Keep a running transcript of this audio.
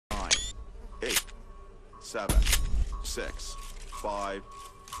8, 7, 6, 5,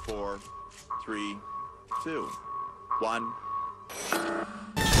 4, 3, 2, 1.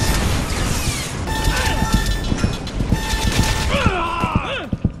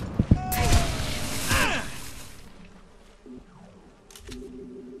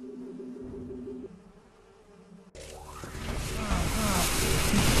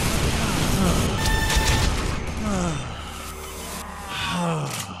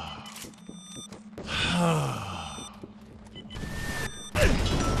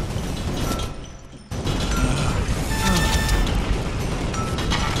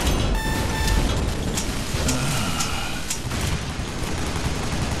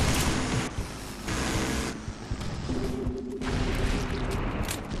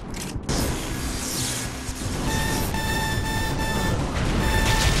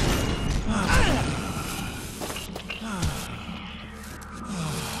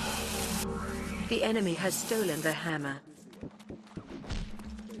 The enemy has stolen the hammer.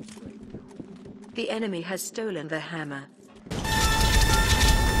 The enemy has stolen the hammer.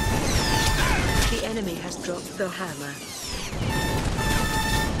 The enemy has dropped the hammer.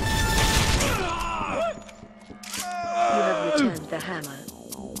 You have returned the hammer.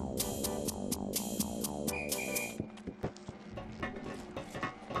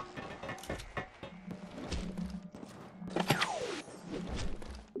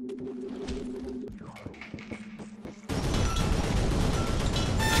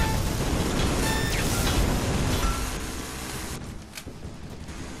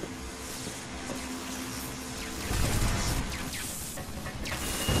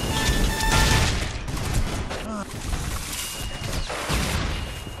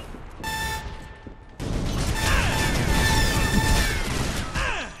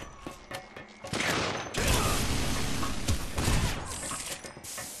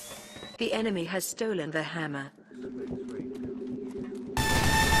 The enemy has stolen the hammer. You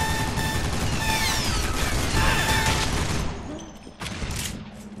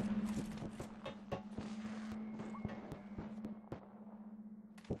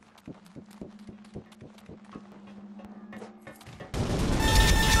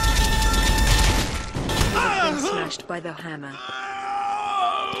have been smashed by the hammer.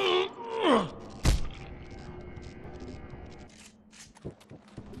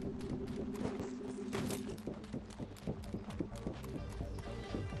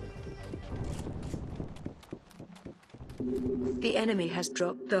 The enemy has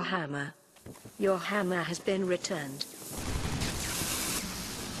dropped the hammer. Your hammer has been returned.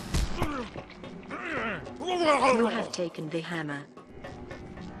 You have taken the hammer.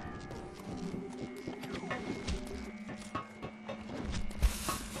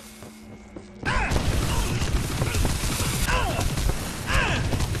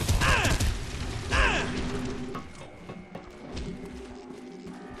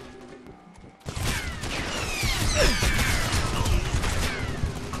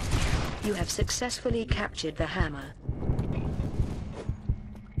 You have successfully captured the hammer.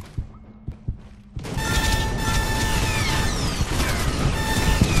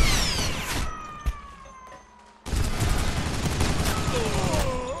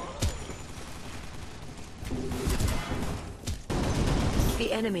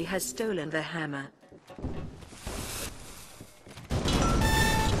 The enemy has stolen the hammer.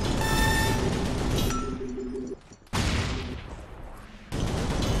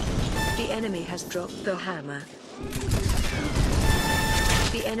 The enemy has dropped the hammer.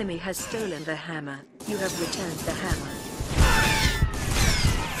 The enemy has stolen the hammer. You have returned the hammer.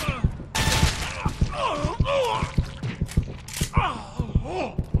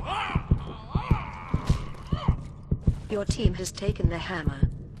 Your team has taken the hammer.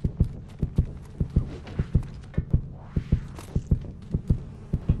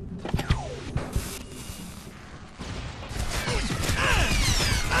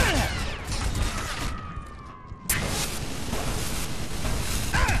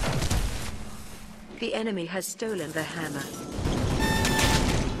 The enemy has stolen the hammer.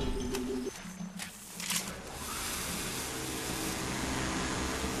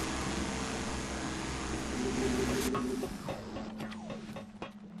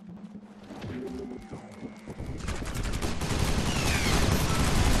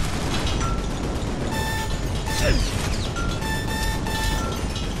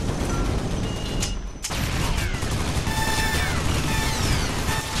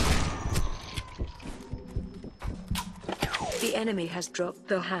 The enemy has dropped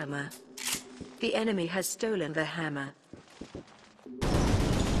the hammer. The enemy has stolen the hammer.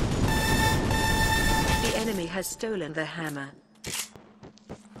 The enemy has stolen the hammer.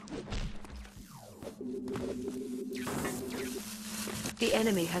 The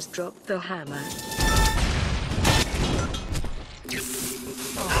enemy has dropped the hammer.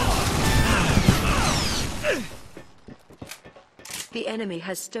 The enemy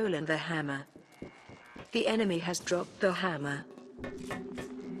has stolen the hammer. The enemy has dropped the hammer.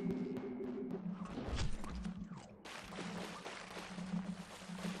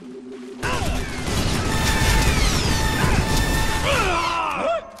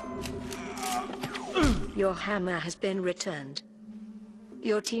 Your hammer has been returned.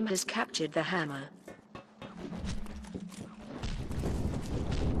 Your team has captured the hammer.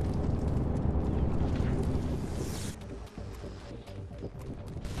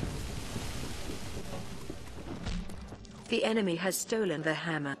 The enemy has stolen the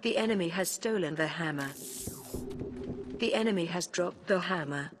hammer. The enemy has stolen the hammer. The enemy has dropped the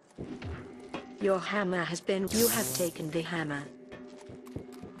hammer. Your hammer has been... You have taken the hammer.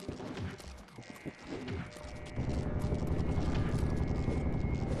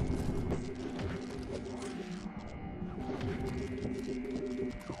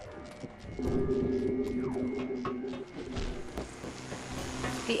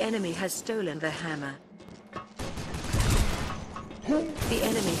 The enemy has stolen the hammer. The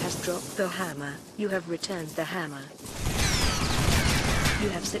enemy has dropped the hammer. You have returned the hammer. You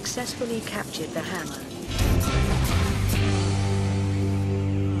have successfully captured the hammer.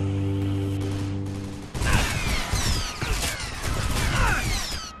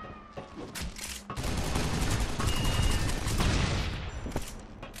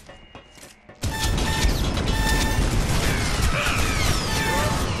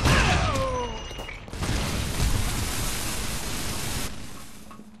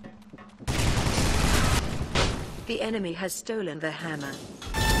 The enemy has stolen the hammer.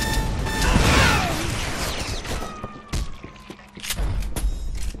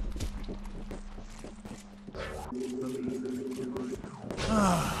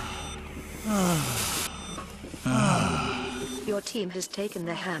 Your team has taken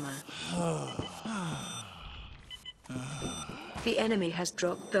the hammer. The enemy has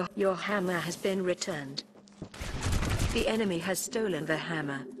dropped the... Your hammer has been returned. The enemy has stolen the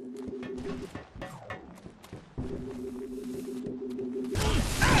hammer.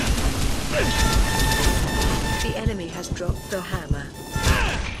 The enemy has dropped the hammer.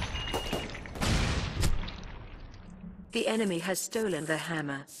 The enemy has stolen the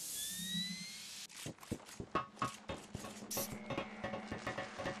hammer.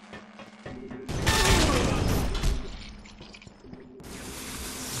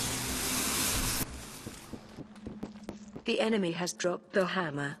 The enemy has dropped the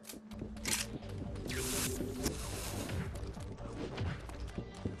hammer.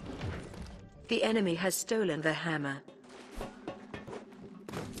 The enemy has stolen the hammer.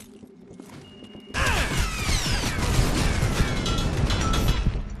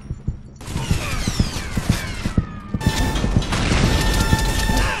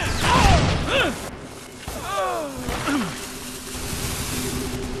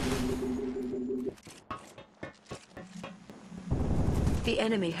 The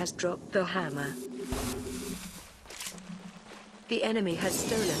enemy has dropped the hammer. The enemy has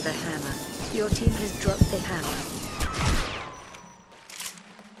stolen the hammer. Your team has dropped the hammer.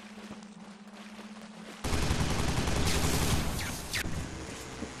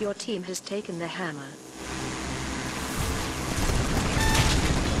 Your team has taken the hammer.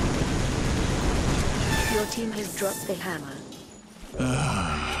 Your team has dropped the hammer.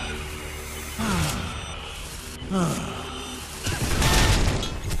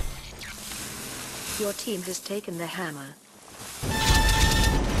 Your team has taken the hammer.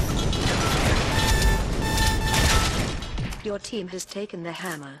 Your team has taken the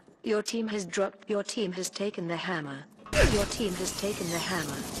hammer. Your team has dropped. Your team has taken the hammer. Your team has taken the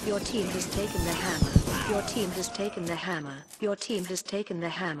hammer. Your team has taken the hammer. Your team has taken the hammer. Your team has taken the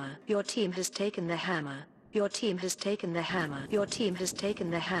hammer. Your team has taken the hammer. Your team has taken the hammer. Your team has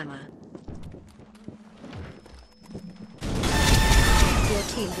taken the hammer. Your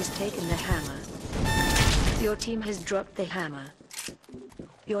team has taken the hammer. Your team has dropped the hammer.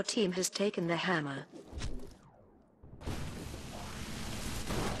 Your team has taken the hammer.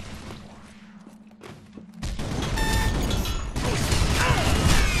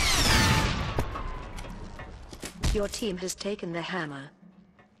 Your team has taken the hammer.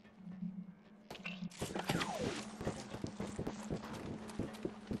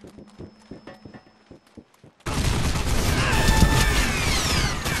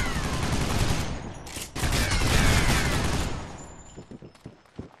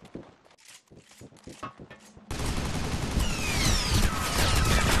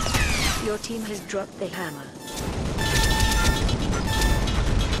 Your team has dropped the hammer.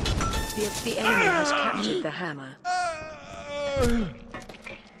 The enemy has captured the hammer.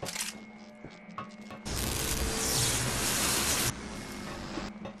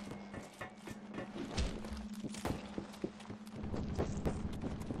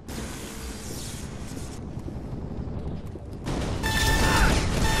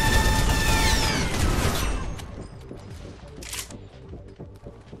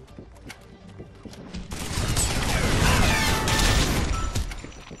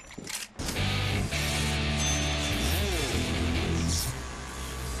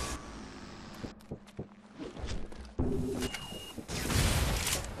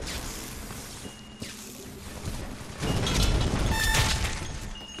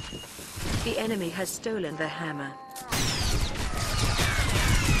 The enemy has stolen the hammer.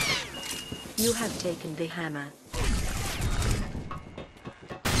 You have taken the hammer.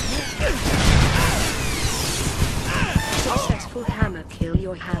 Successful hammer kill.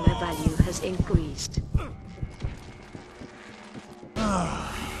 Your hammer value has increased.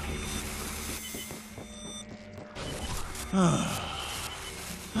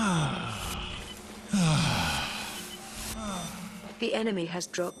 The enemy has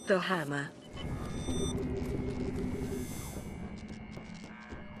dropped the hammer.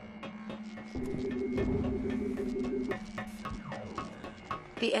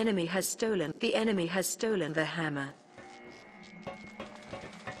 The enemy has stolen the hammer.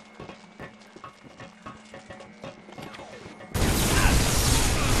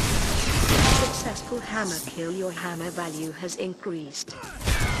 Successful hammer kill. Your hammer value has increased.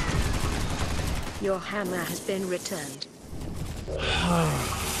 Your hammer has been returned.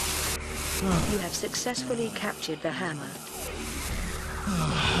 You have successfully captured the hammer.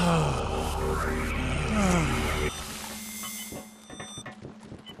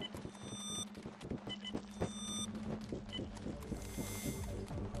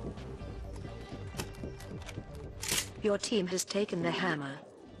 Your team has taken the hammer.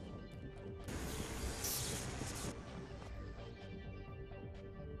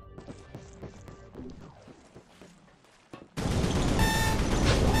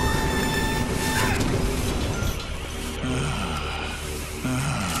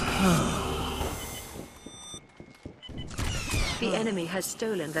 The enemy has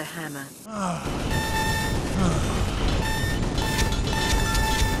stolen the hammer.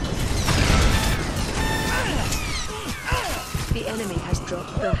 The enemy has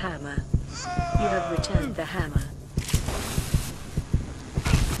dropped the hammer. You have returned the hammer.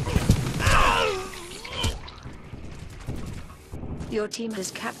 Your team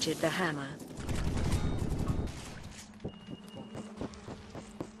has captured the hammer.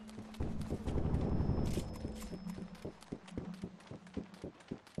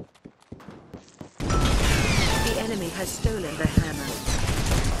 The enemy has stolen the hammer.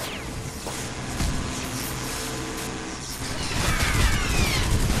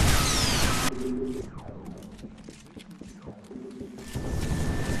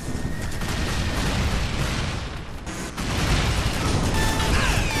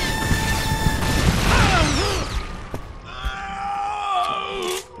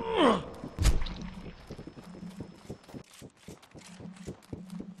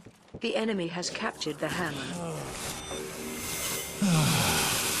 The enemy has captured the hammer.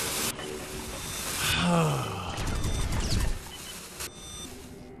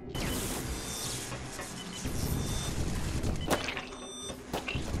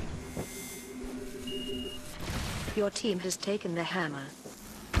 Your team has taken the hammer.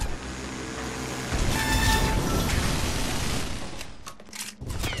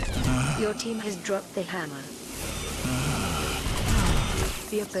 Your team has dropped the hammer.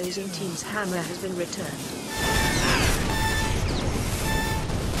 The opposing team's hammer has been returned.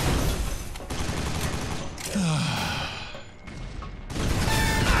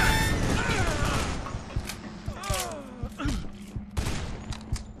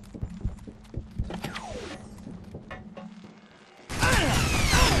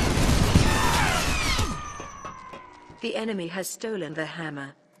 The enemy has stolen the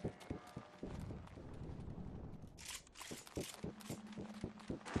hammer.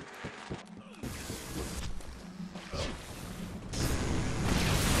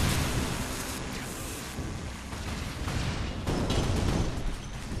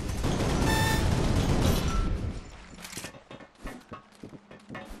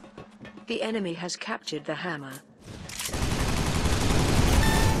 The enemy has captured the hammer.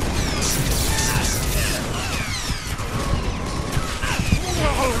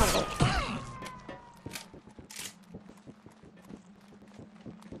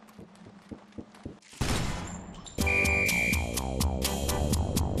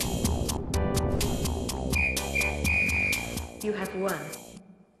 You have won.